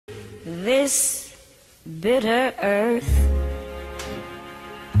this bitter earth.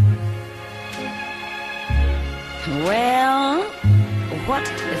 Well, what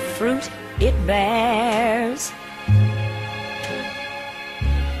fruit it bears,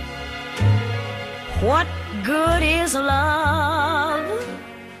 what good is love?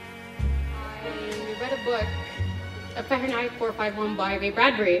 I read a book, Fahrenheit 451 by Ray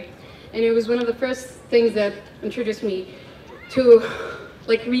Bradbury, and it was one of the first things that introduced me to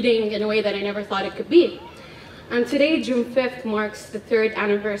like reading in a way that I never thought it could be. And today, June 5th, marks the 3rd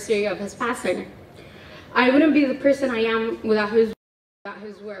anniversary of his passing. I wouldn't be the person I am without his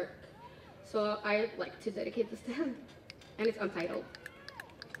work. So I like to dedicate this to him, and it's untitled.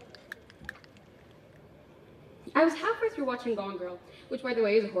 I was halfway through watching Gone Girl, which by the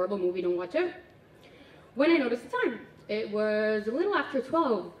way is a horrible movie, don't watch it, when I noticed the time. It was a little after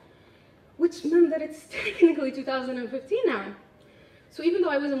 12, which meant that it's technically 2015 now. So even though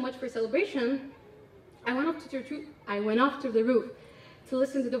I wasn't much for celebration, I went off to the roof to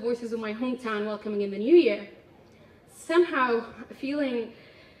listen to the voices of my hometown welcoming in the new year. Somehow, a feeling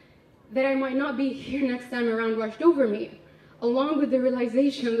that I might not be here next time around washed over me, along with the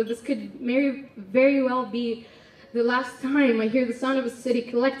realization that this could very well be the last time I hear the sound of a city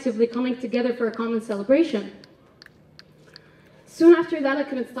collectively coming together for a common celebration. Soon after that, I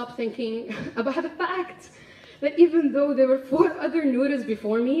couldn't stop thinking about the fact that even though there were 4 other Nouras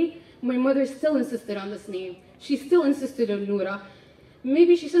before me, my mother still insisted on this name. She still insisted on Noura.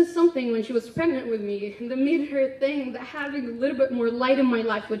 Maybe she sensed something when she was pregnant with me that made her think that having a little bit more light in my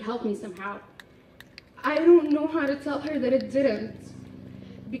life would help me somehow. I don't know how to tell her that it didn't.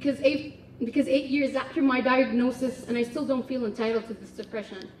 Because 8 years after my diagnosis, and I still don't feel entitled to this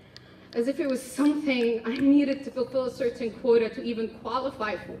depression. As if it was something I needed to fulfill a certain quota to even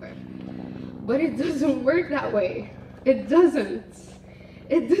qualify for. But it doesn't work that way. It doesn't.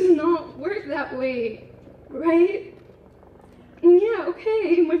 It does not work that way, right? Yeah,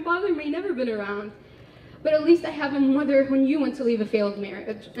 okay, my father may never been around, but at least I have a mother who knew when to leave a failed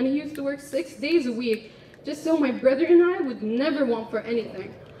marriage, and he used to work 6 days a week just so my brother and I would never want for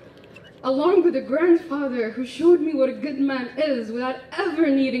anything. Along with a grandfather who showed me what a good man is without ever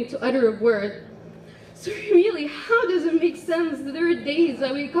needing to utter a word. So really, how does it make sense that there are days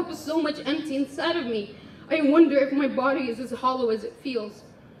I wake up with so much empty inside of me? I wonder if my body is as hollow as it feels.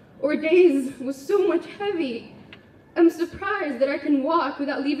 Or days with so much heavy. I'm surprised that I can walk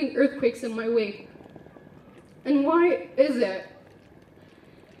without leaving earthquakes in my wake. And why is it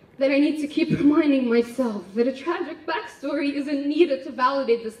that I need to keep reminding myself that a tragic backstory isn't needed to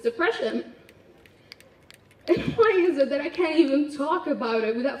validate this depression? And why is it that I can't even talk about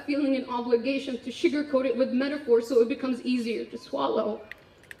it without feeling an obligation to sugarcoat it with metaphors so it becomes easier to swallow?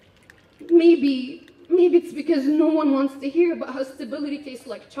 Maybe it's because no one wants to hear about how stability tastes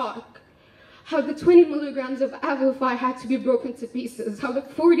like chalk. How the 20 milligrams of Avofi had to be broken to pieces. How the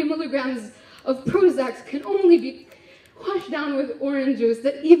 40 milligrams of Prozac can only be washed down with orange juice.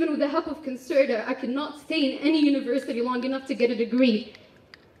 That even with the help of Concerta, I could not stay in any university long enough to get a degree.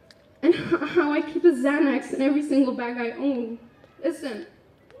 And how I keep a Xanax in every single bag I own. Listen,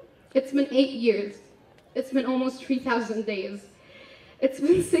 it's been 8 years. It's been almost 3,000 days. It's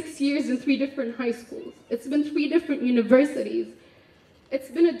been 6 years in 3 different high schools. It's been 3 different universities. It's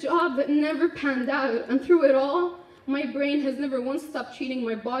been a job that never panned out, and through it all, my brain has never once stopped treating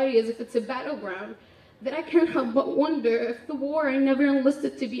my body as if it's a battleground, that I can't help but wonder if the war I never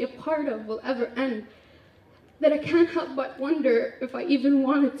enlisted to be a part of will ever end, that I can't help but wonder if I even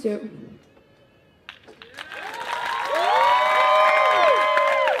wanted to.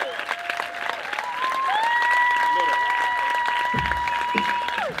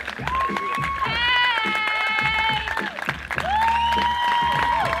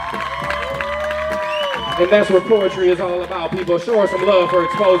 And that's what poetry is all about, people. Show her some love for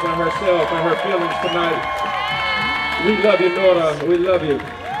exposing herself and her feelings tonight. We love you, Noura. We love you.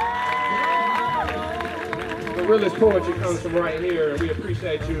 The realest poetry comes from right here, and we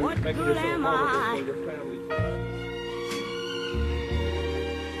appreciate you making yourself vulnerable for your family.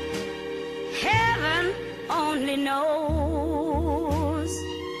 Heaven only knows